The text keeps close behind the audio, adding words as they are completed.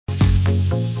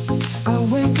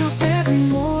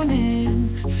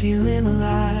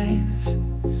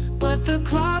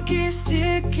clock is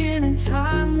ticking and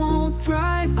time won't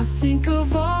arrive, I think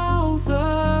of all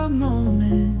the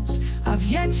moments I've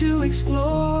yet to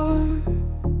explore.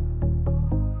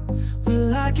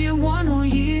 Will I get one more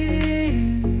year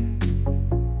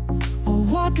or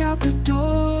walk out the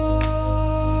door?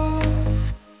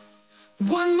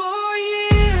 One more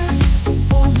year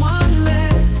or one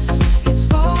less, it's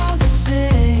all the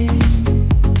same.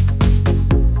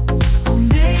 I'll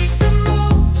make the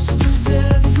most of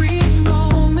every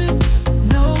moment,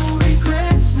 no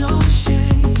regrets, no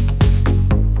shame.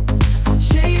 I'll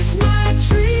chase my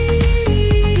dreams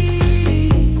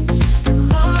and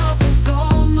love with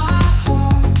all my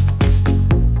heart,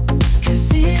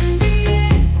 'cause in the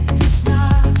end, it's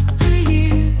not the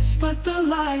years, but the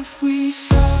life we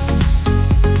start.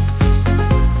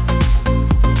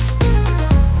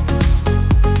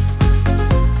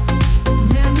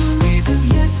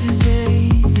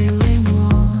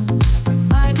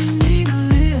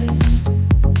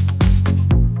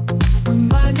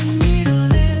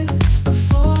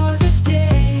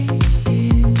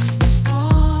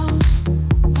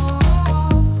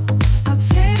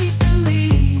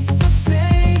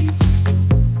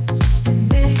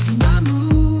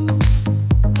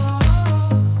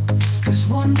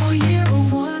 One more year or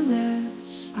one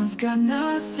less, I've got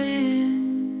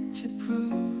nothing to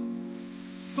prove.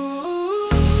 Ooh,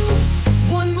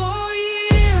 one more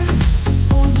year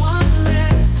or one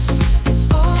less, it's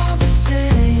all the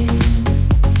same.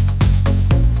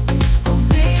 I'll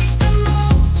make the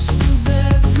most of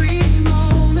every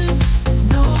moment,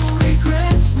 no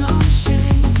regrets, no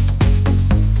shame.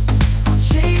 I'll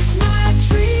chase my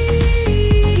dreams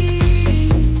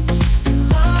and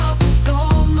love with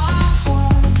all my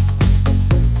heart,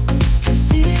 'cause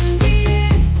in the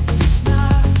end, it's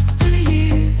not the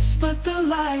years, but the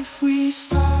life we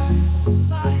start.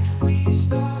 Life we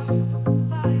start.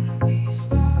 Life we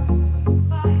start.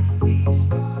 Life we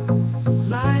start.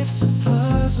 Life's a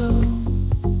puzzle,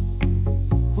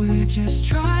 we're just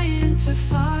trying to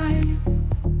find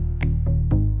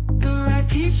the right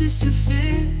pieces to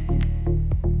fit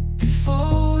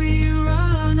before